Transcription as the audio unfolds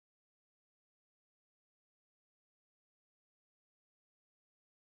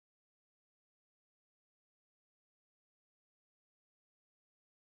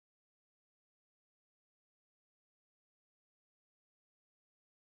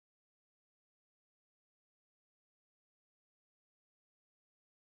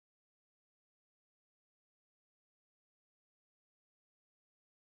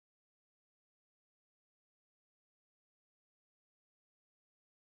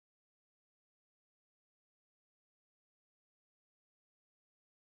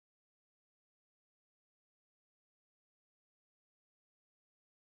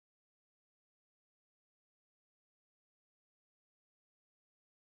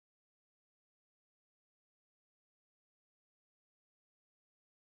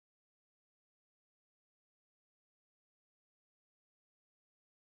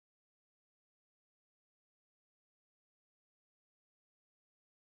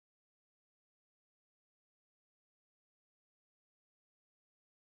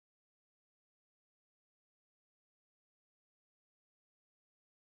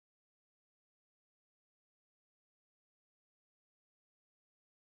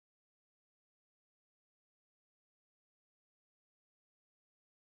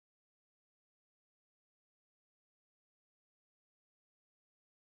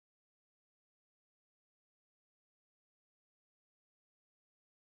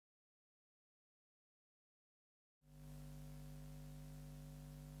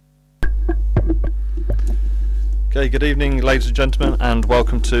Okay, good evening ladies and gentlemen, and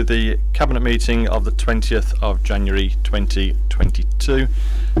welcome to the Cabinet meeting of the 20th of January 2022,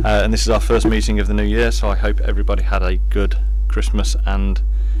 and this is our first meeting of the new year, so I hope everybody had a good Christmas and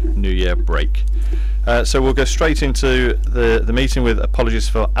New Year break. So we'll go straight into the meeting with apologies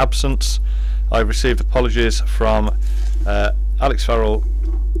for absence. I've received apologies from Alex Farrell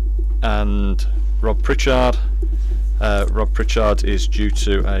and Rob Pritchard. Rob Pritchard is due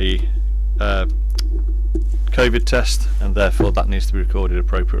to a COVID test, and therefore that needs to be recorded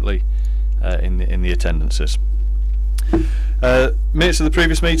appropriately in the attendances. Minutes of the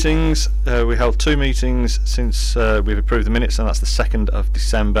previous meetings, we held two meetings since we've approved the minutes, and that's the 2nd of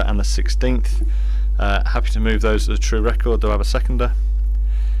December and the 16th. Happy to move those as a true record. Do I have a seconder?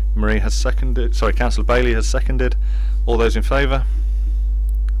 Marie has seconded, sorry, Councillor Bailey has seconded. All those in favour?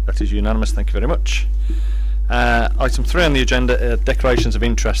 That is unanimous, thank you very much. Item 3 on the agenda, declarations of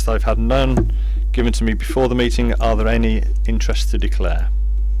interest. I've had none given to me before the meeting. Are there any interests to declare?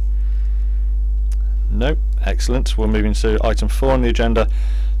 No. Excellent. We're moving to item 4 on the agenda,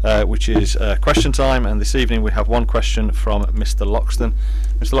 which is question time, and this evening we have one question from Mr. Loxton.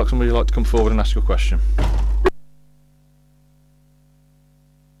 Mr. Loxton, would you like to come forward and ask your question?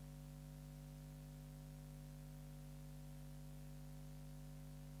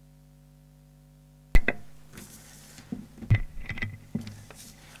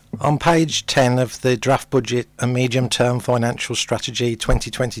 On page 10 of the draft budget and medium-term financial strategy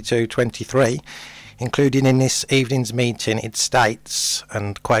 2022-23, including in this evening's meeting, it states,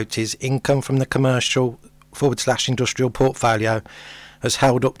 and quote, is income from the commercial / industrial portfolio has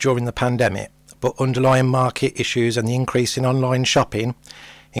held up during the pandemic, but underlying market issues and the increase in online shopping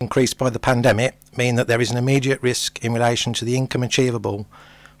increased by the pandemic mean that there is an immediate risk in relation to the income achievable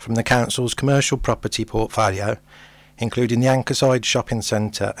from the council's commercial property portfolio, including the Ankerside Shopping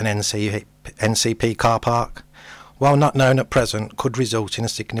Centre and NCP car park, while not known at present, could result in a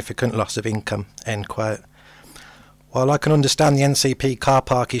significant loss of income, end quote. While I can understand the NCP car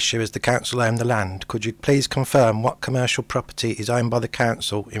park issue as the council owned the land, could you please confirm what commercial property is owned by the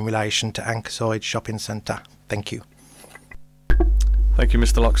council in relation to Ankerside Shopping Centre? Thank you. Thank you,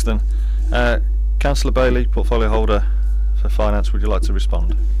 Mr. Loxton. Councillor Bailey, portfolio holder for finance, would you like to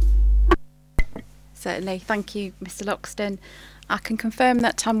respond? Certainly, thank you, Mr. Loxton. I can confirm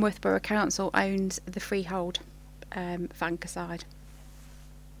that Tamworth Borough Council owns the freehold for Ankerside.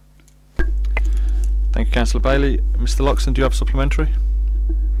 Thank you, Councillor Bailey. Mr. Loxton, do you have supplementary?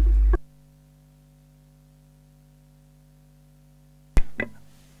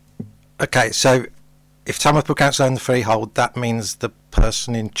 Okay, so if Tamworth Borough Council owns the freehold, that means the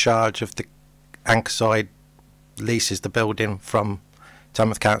person in charge of the Ankerside leases the building from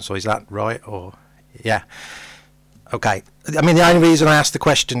Tamworth Council, is that right? Or yeah, okay. I mean, the only reason I asked the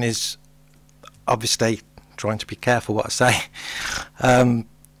question is obviously trying to be careful what I say.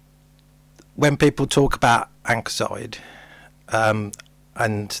 When people talk about Ankerside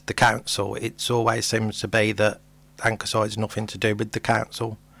and the council, it always seems to be that Ankerside's nothing to do with the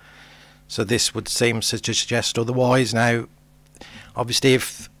council. So this would seem to suggest otherwise. Now, obviously,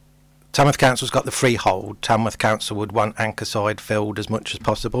 if Tamworth Council's got the freehold, Tamworth Council would want Ankerside filled as much as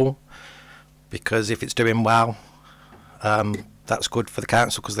possible, because if it's doing well, that's good for the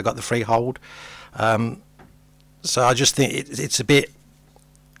council because they've got the freehold. So I just think it's a bit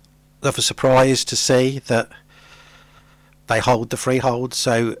of a surprise to see that they hold the freehold.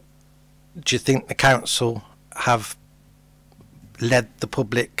 So do you think the council have led the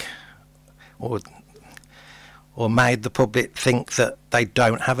public or made the public think that they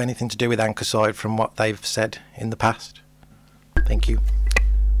don't have anything to do with Ankerside from what they've said in the past? Thank you.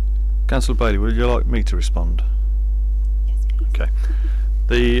 Councillor Bailey, would you like me to respond? Yes, please. Okay.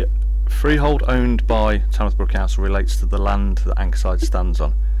 The freehold owned by Tamworth Borough Council relates to the land that Ankerside stands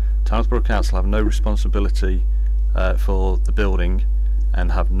on. Tamworth Borough Council have no responsibility for the building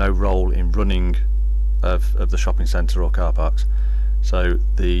and have no role in running of the shopping centre or car parks. So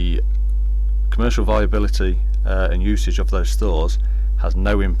the commercial viability and usage of those stores has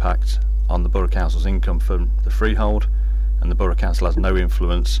no impact on the Borough Council's income from the freehold, and the Borough Council has no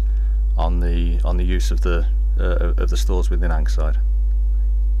influence on the use of the stores within Ankerside.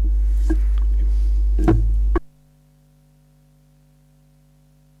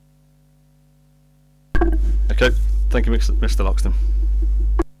 Okay, thank you, Mr. Loxton.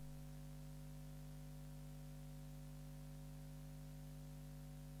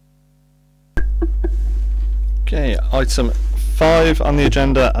 Okay, item 5 on the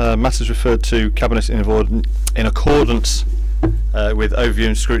agenda, matters referred to Cabinet in accordance with overview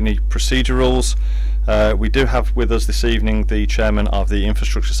and scrutiny procedure rules. We do have with us this evening the Chairman of the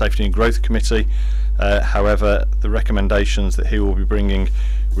Infrastructure, Safety and Growth Committee, However, the recommendations that he will be bringing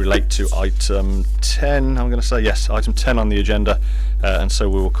relate to item 10, I'm going to say, yes, item 10 on the agenda, and so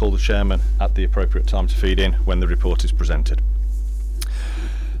we will call the chairman at the appropriate time to feed in when the report is presented.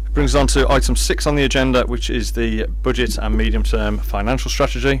 Brings us on to item 6 on the agenda, which is the budget and medium-term financial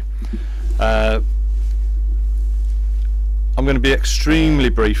strategy. I'm going to be extremely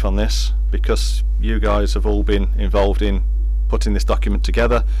brief on this because you guys have all been involved in putting this document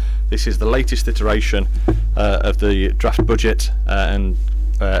together. This is the latest iteration of the draft budget and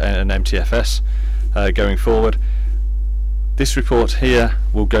MTFS going forward. This report here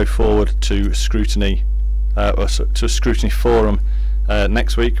will go forward to scrutiny, or to a scrutiny forum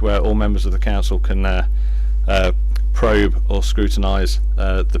next week, where all members of the council can probe or scrutinise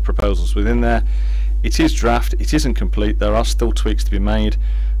the proposals within there. It is draft, it isn't complete, there are still tweaks to be made,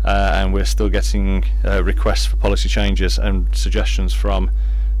 and we're still getting requests for policy changes and suggestions from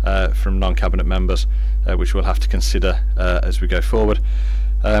non-cabinet members, which we'll have to consider as we go forward.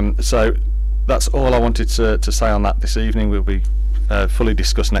 So that's all I wanted to say on that this evening. We'll be fully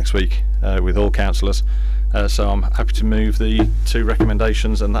discussed next week with all councillors. So I'm happy to move the 2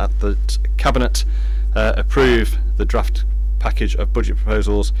 recommendations, and that the Cabinet approve the draft package of budget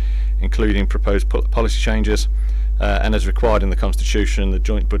proposals, including proposed policy changes, and as required in the Constitution, the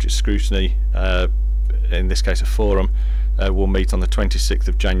joint budget scrutiny, in this case a forum, will meet on the 26th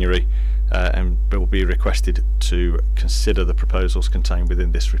of January and will be requested to consider the proposals contained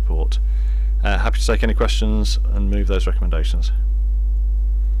within this report. Happy to take any questions and move those recommendations.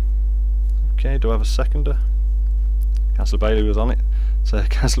 Okay, do I have a seconder? Councillor Bailey was on it. So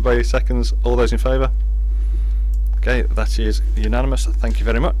Councillor Bailey seconds. All those in favour? Okay, that is unanimous. Thank you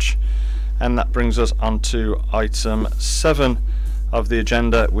very much. And that brings us on to item 7 of the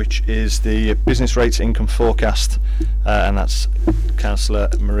agenda, which is the business rates income forecast, and that's Councillor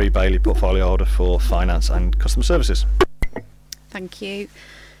Marie Bailey, portfolio holder for finance and customer services. Thank you.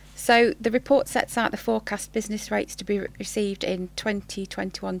 So the report sets out the forecast business rates to be received in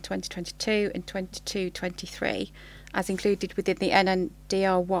 2021-2022 and 22-23, as included within the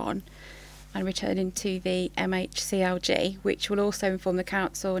NNDR1, and returning to the MHCLG, which will also inform the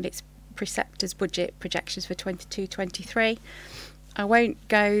council and its preceptors' budget projections for 22-23. I won't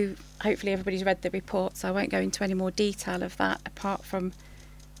go, hopefully everybody's read the report, so I won't go into any more detail of that, apart from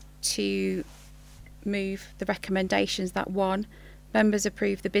to move the recommendations that 1, members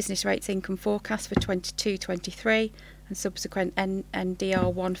approve the business rates income forecast for 22-23 and subsequent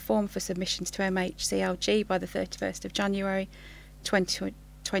NNDR1 form for submissions to MHCLG by the 31st of January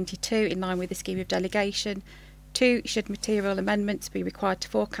 2022 in line with the scheme of delegation. 2, should material amendments be required to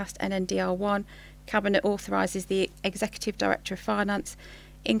forecast NNDR1, Cabinet authorises the Executive Director of Finance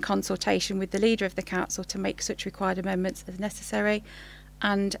in consultation with the Leader of the Council to make such required amendments as necessary,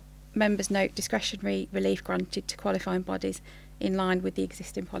 and members note discretionary relief granted to qualifying bodies in line with the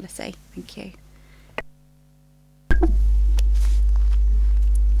existing policy. Thank you.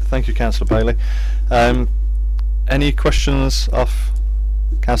 Thank you, Councillor Bailey. Any questions off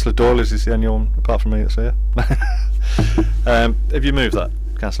Councillor Doyle? Is this the only one apart from me that's here? Have you moved that,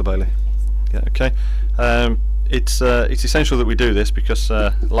 Councillor Bailey? Yeah, okay. It's essential that we do this because,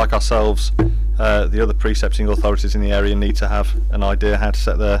 like ourselves, the other precepting authorities in the area need to have an idea how to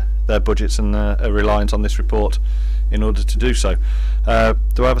set their budgets, and are reliant on this report in order to do so.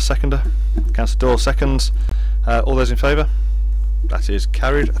 Do I have a seconder? Councillor Doyle seconds. All those in favour? That is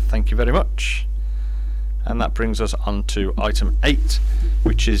carried. Thank you very much. And that brings us on to item 8,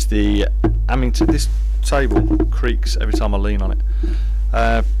 which is the Amington. This table creaks every time I lean on it.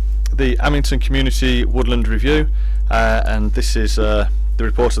 The Amington Community Woodland Review, and this is the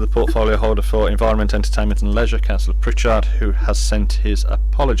report of the portfolio holder for Environment, Entertainment and Leisure, Councillor Pritchard, who has sent his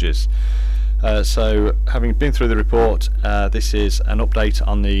apologies. So, having been through the report, this is an update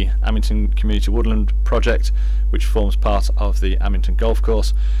on the Amington Community Woodland project, which forms part of the Amington Golf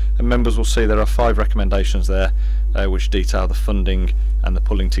Course, and members will see there are 5 recommendations there, which detail the funding and the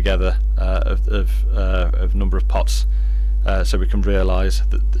pulling together of number of pots, so we can realise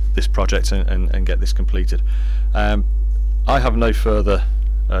this project and get this completed. I have no further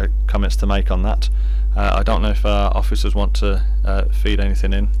comments to make on that. I don't know if our officers want to feed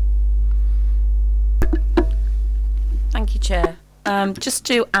anything in. Thank you, Chair. Just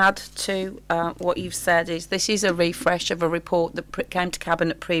to add to what you've said, is this is a refresh of a report that came to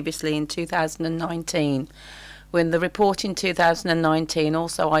Cabinet previously in 2019, when the report in 2019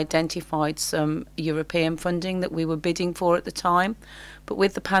 also identified some European funding that we were bidding for at the time. But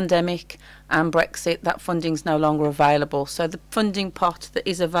with the pandemic and Brexit, that funding's no longer available. So the funding pot that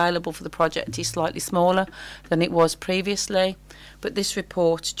is available for the project is slightly smaller than it was previously. But this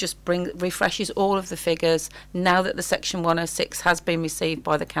report just refreshes all of the figures now that the Section 106 has been received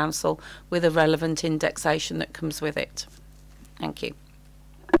by the Council, with a relevant indexation that comes with it. Thank you.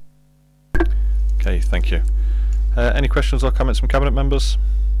 Okay, thank you. Any questions or comments from Cabinet members?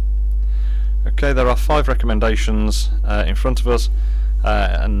 Okay, there are 5 recommendations in front of us,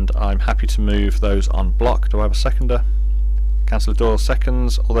 and I'm happy to move those on block. Do I have a seconder? Councillor Doyle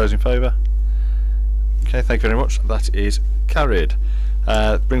seconds. All those in favour? Okay, thank you very much. That is carried.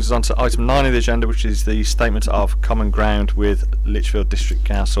 Brings us on to item 9 of the agenda, which is the statement of common ground with Lichfield District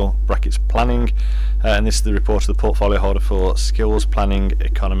Council (brackets planning), and this is the report of the portfolio holder for skills, planning,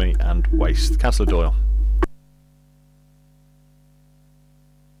 economy and waste. Councillor Doyle.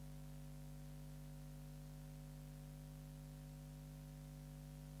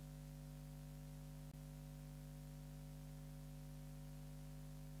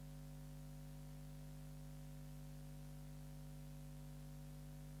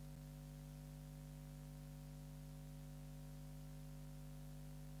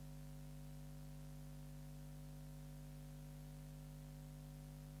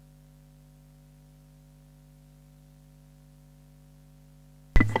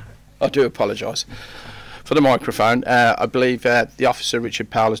 I do apologise for the microphone. I believe the officer,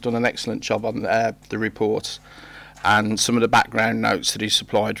 Richard Powell, has done an excellent job on the report, and some of the background notes that he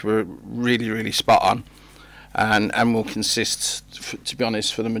supplied were really spot on, and will consist, to be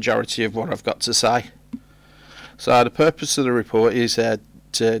honest, for the majority of what I've got to say. So the purpose of the report is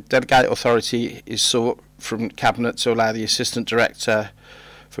to delegate authority is sought from Cabinet to allow the Assistant Director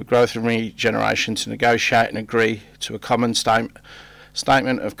for Growth and Regeneration to negotiate and agree to a common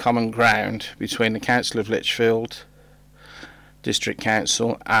statement of common ground between the Council of Lichfield District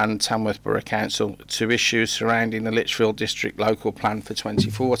Council and Tamworth Borough Council to issues surrounding the Lichfield District Local Plan for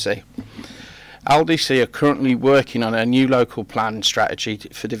 2040. LDC are currently working on a new local plan strategy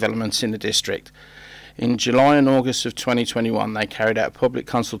for developments in the district. In July and August of 2021, they carried out a public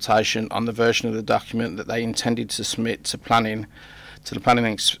consultation on the version of the document that they intended to submit to the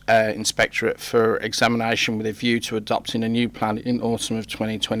Planning Inspectorate for examination, with a view to adopting a new plan in autumn of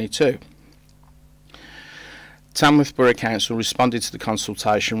 2022. Tamworth Borough Council responded to the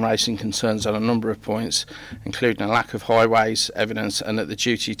consultation, raising concerns on a number of points, including a lack of highways evidence and that the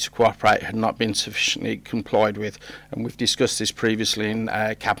duty to cooperate had not been sufficiently complied with, and we've discussed this previously in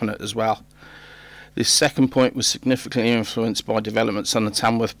Cabinet as well. This second point was significantly influenced by developments on the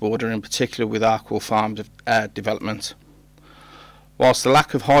Tamworth border, in particular with Arkwell Farm development. Whilst the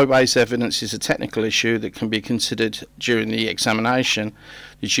lack of highways evidence is a technical issue that can be considered during the examination,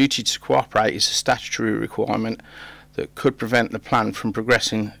 the duty to cooperate is a statutory requirement that could prevent the plan from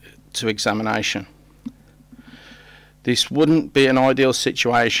progressing to examination. This wouldn't be an ideal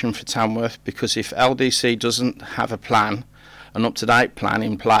situation for Tamworth, because if LDC doesn't have a plan, an up-to-date plan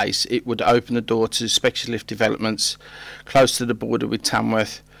in place, it would open the door to speculative developments close to the border with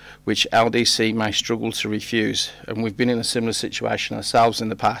Tamworth, which LDC may struggle to refuse, and we've been in a similar situation ourselves in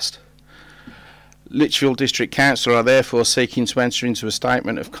the past. Lichfield District Council are therefore seeking to enter into a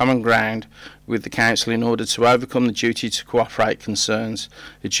statement of common ground with the Council in order to overcome the duty to cooperate concerns.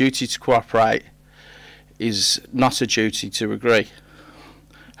 The duty to cooperate is not a duty to agree.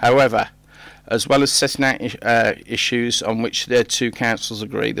 However, as well as setting out issues on which their two councils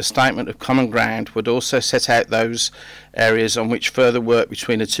agree, the statement of common ground would also set out those areas on which further work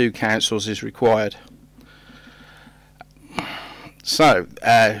between the two councils is required. So,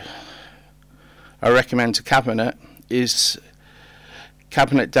 I recommend to Cabinet is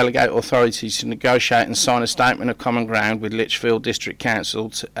Cabinet delegate authority to negotiate and sign a statement of common ground with Lichfield District Council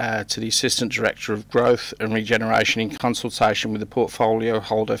to the Assistant Director of Growth and Regeneration in consultation with the portfolio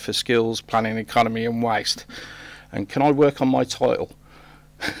holder for skills, planning, economy and waste. And can I work on my title?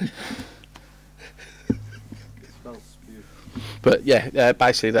 But yeah,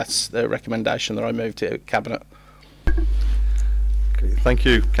 basically that's the recommendation that I moved to Cabinet. Okay, thank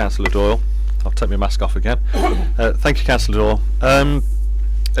you, Councillor Doyle. I'll take my mask off again. Thank you, Councillor Doyle.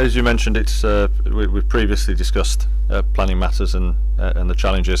 As you mentioned, it's we've previously discussed planning matters and the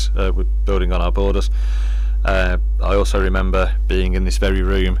challenges with building on our borders. I also remember being in this very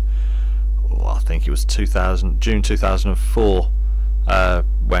room, I think it was June 2004,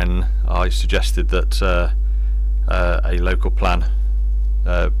 when I suggested that a local plan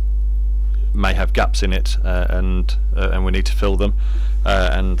may have gaps in it, and we need to fill them.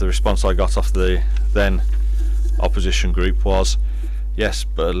 And the response I got off the then opposition group was, yes,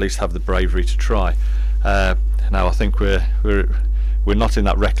 but at least have the bravery to try. Now I think we're not in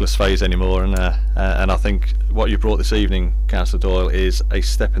that reckless phase anymore, and I think what you brought this evening, Councillor Doyle, is a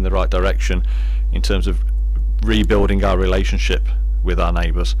step in the right direction in terms of rebuilding our relationship with our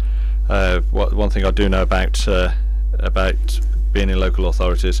neighbours. One thing I do know about being in local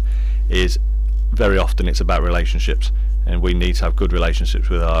authorities is very often it's about relationships, and we need to have good relationships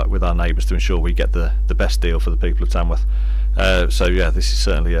with our neighbours to ensure we get the best deal for the people of Tamworth. So yeah, this is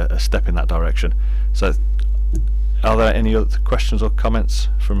certainly a step in that direction. So are there any other questions or comments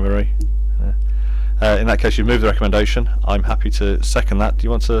from Marie? In that case, you've moved the recommendation. I'm happy to second that. Do you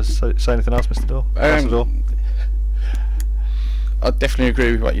want to say anything else, Mr. Doyle? I definitely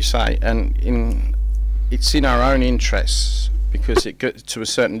agree with what you say, and it's in our own interests, because to a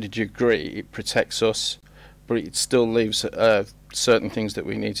certain degree it protects us, but it still leaves certain things that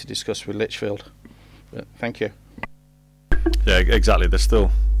we need to discuss with Lichfield. But thank you. Yeah, exactly. There's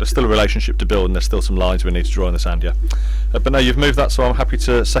still a relationship to build, and there's still some lines we need to draw in the sand. Yeah, but no, you've moved that, so I'm happy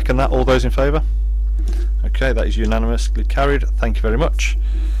to second that. All those in favour? Okay, that is unanimously carried. Thank you very much.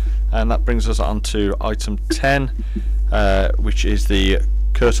 And that brings us on to item 10, which is the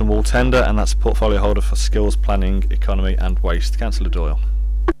curtain wall tender, and that's portfolio holder for skills, planning, economy and waste. Councillor Doyle.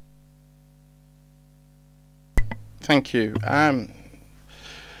 Thank you. The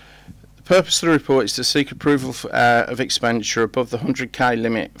purpose of the report is to seek approval of expenditure above the 100k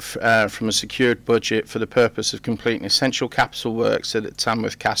limit from a secured budget for the purpose of completing essential capital works at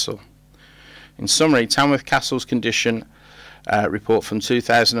Tamworth Castle. In summary, Tamworth Castle's condition report from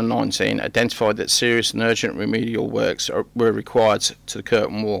 2019 identified that serious and urgent remedial works were required to the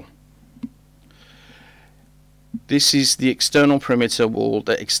curtain wall. This is the external perimeter wall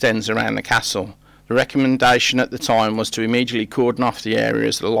that extends around the castle. The recommendation at the time was to immediately cordon off the area,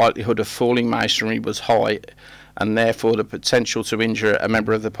 as the likelihood of falling masonry was high, and therefore the potential to injure a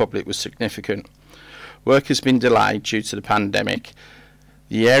member of the public was significant. Work has been delayed due to the pandemic.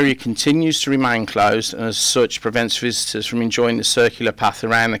 The area continues to remain closed, and as such prevents visitors from enjoying the circular path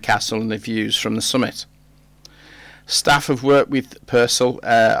around the castle and the views from the summit. Staff have worked with Purcell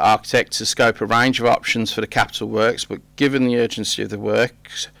Architect to scope a range of options for the capital works, but given the urgency of the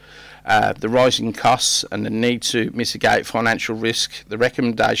works, the rising costs and the need to mitigate financial risk, the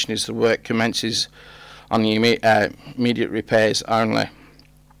recommendation is the work commences on the immediate repairs only.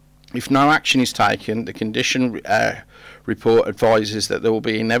 If no action is taken, the condition report advises that there will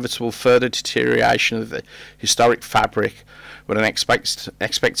be inevitable further deterioration of the historic fabric, with an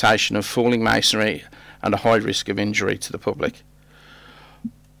expectation of falling masonry and a high risk of injury to the public.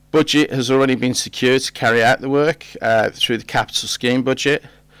 Budget has already been secured to carry out the work through the capital scheme budget.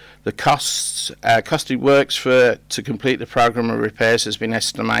 The costed works to complete the programme of repairs has been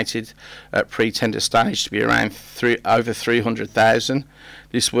estimated at pre-tender stage to be around over 300,000.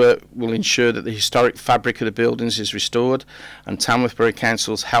 This work will ensure that the historic fabric of the buildings is restored and Tamworth Borough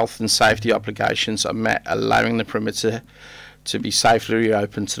Council's health and safety obligations are met, allowing the perimeter to be safely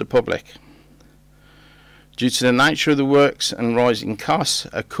reopened to the public. Due to the nature of the works and rising costs,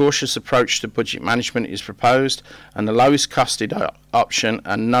 a cautious approach to budget management is proposed, and the lowest costed option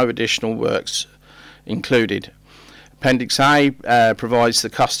and no additional works included. Appendix A provides the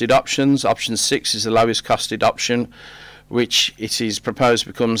costed options. Option 6 is the lowest costed option, which it is proposed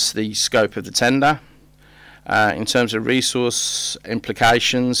becomes the scope of the tender. In terms of resource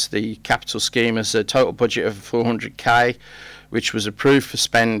implications, the capital scheme has a total budget of 400k, which was approved for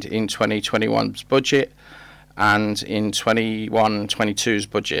spend in 2021's budget and in 21-22's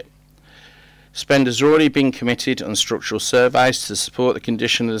budget. Spend has already been committed on structural surveys to support the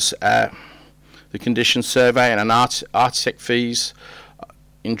condition survey and an architect fees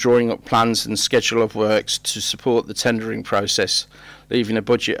in drawing up plans and schedule of works to support the tendering process, leaving a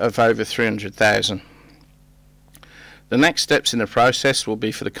budget of over 300,000. The next steps in the process will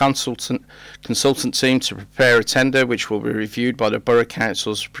be for the consultant team to prepare a tender, which will be reviewed by the Borough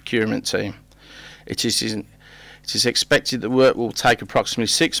Council's procurement team. It is expected that work will take approximately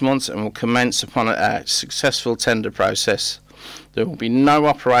 6 months and will commence upon a successful tender process. There will be no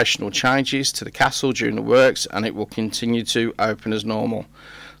operational changes to the castle during the works, and it will continue to open as normal.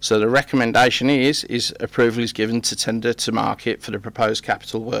 So the recommendation is approval is given to tender to market for the proposed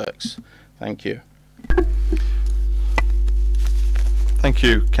capital works. Thank you. Thank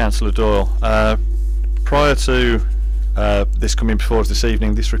you, Councillor Doyle. Prior to this coming before us this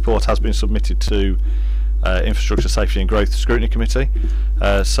evening, this report has been submitted to Infrastructure, Safety and Growth Scrutiny Committee.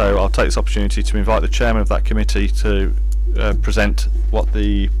 So I'll take this opportunity to invite the chairman of that committee to present what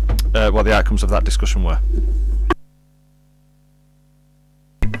the outcomes of that discussion were.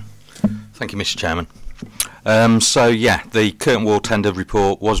 Thank you, Mr. Chairman. So yeah, the curtain wall tender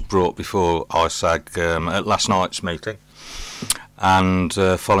report was brought before ISAG at last night's meeting, and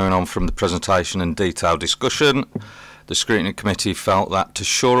following on from the presentation and detailed discussion, the scrutiny committee felt that to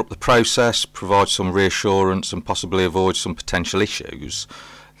shore up the process, provide some reassurance and possibly avoid some potential issues,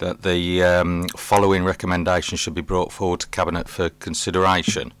 that the following recommendations should be brought forward to Cabinet for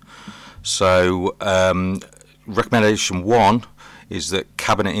consideration. So recommendation 1 is that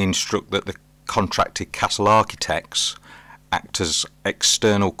Cabinet instruct that the contracted castle architects act as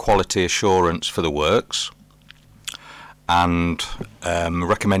external quality assurance for the works, and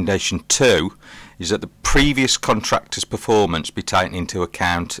recommendation 2 is that the previous contractor's performance be taken into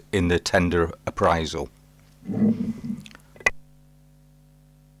account in the tender appraisal.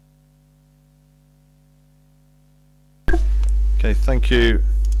 Okay, thank you,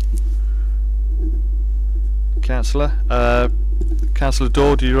 Councillor. Councillor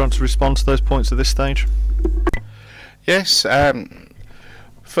Daw, do you want to respond to those points at this stage? Yes.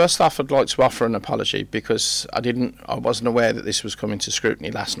 First off, I'd like to offer an apology because I wasn't aware that this was coming to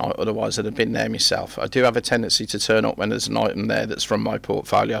scrutiny last night. Otherwise, I'd have been there myself. I do have a tendency to turn up when there's an item there that's from my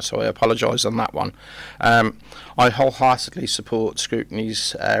portfolio, so I apologise on that one. I wholeheartedly support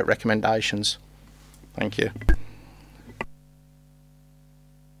scrutiny's recommendations. Thank you.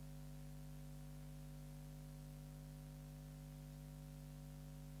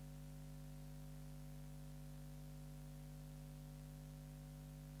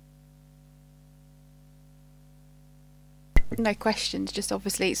 No questions, just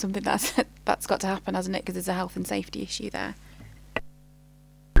obviously it's something that's got to happen, hasn't it, because there's a health and safety issue there.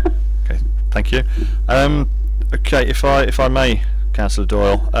 Okay, thank you. Okay, if I may, Councillor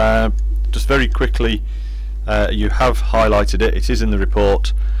Doyle, just very quickly, you have highlighted it. It is in the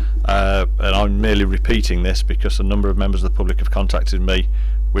report, and I'm merely repeating this because a number of members of the public have contacted me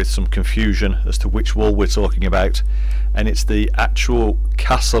with some confusion as to which wall we're talking about, and it's the actual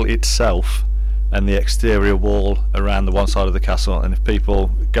castle itself and the exterior wall around the one side of the castle. And if people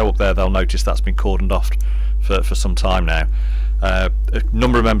go up there, they'll notice that's been cordoned off for some time now. A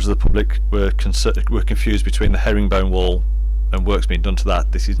number of members of the public were confused between the herringbone wall and work's being done to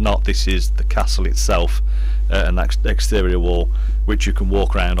that. This is not. This is the castle itself and that exterior wall, which you can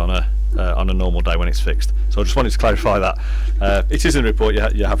walk around on a normal day when it's fixed. So I just wanted to clarify that. It is in the report.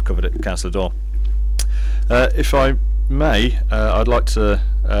 You have covered it, Councillor Daw. If I may, I'd like to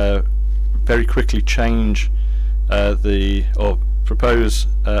very quickly change or propose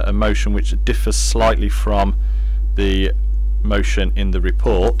a motion which differs slightly from the motion in the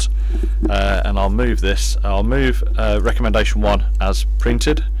report, and I'll move this. I'll move recommendation 1 as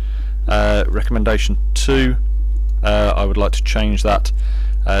printed. Recommendation 2, I would like to change that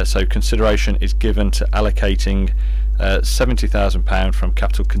so consideration is given to allocating £70,000 from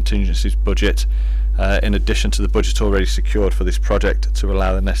capital contingencies budget in addition to the budget already secured for this project to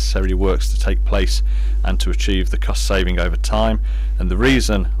allow the necessary works to take place and to achieve the cost saving over time. And the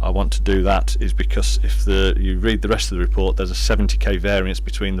reason I want to do that is because if you read the rest of the report, there's a 70k variance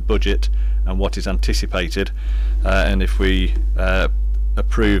between the budget and what is anticipated, and if we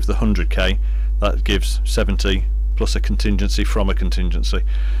approve the 100k, that gives 70 plus a contingency from a contingency.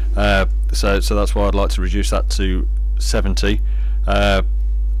 So that's why I'd like to reduce that to 70.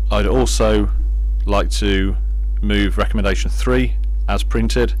 I'd also like to move recommendation 3 as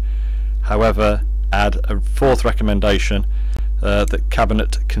printed, however add a 4th recommendation that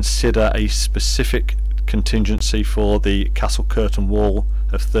Cabinet consider a specific contingency for the castle curtain wall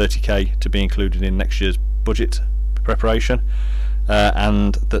of 30k to be included in next year's budget preparation,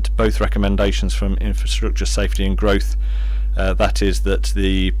 and that both recommendations from infrastructure, safety and growth, that is that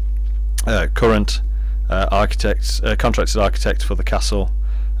the current contracted architect for the castle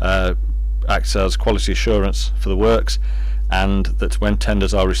acts as quality assurance for the works, and that when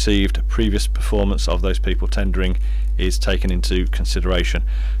tenders are received, previous performance of those people tendering is taken into consideration.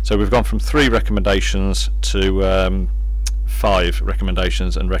 So we've gone from 3 recommendations to 5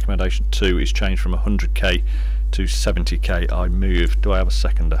 recommendations, and recommendation 2 is changed from 100k to 70k. I move. Do I have a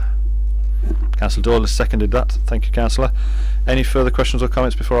seconder? Councillor Doyle has seconded that. Thank you, Councillor. Any further questions or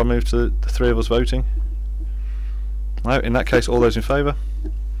comments before I move to the 3 of us voting? No. In that case, all those in favour?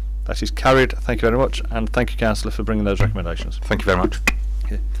 That is carried. Thank you very much, and thank you, Councillor, for bringing those recommendations. Thank you very much.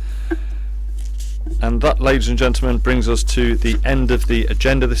 Okay. And that, ladies and gentlemen, brings us to the end of the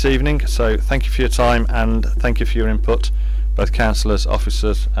agenda this evening. So thank you for your time and thank you for your input, both councillors,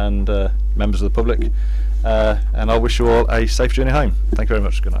 officers and members of the public. And I wish you all a safe journey home. Thank you very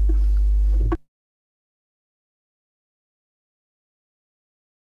much. Good night.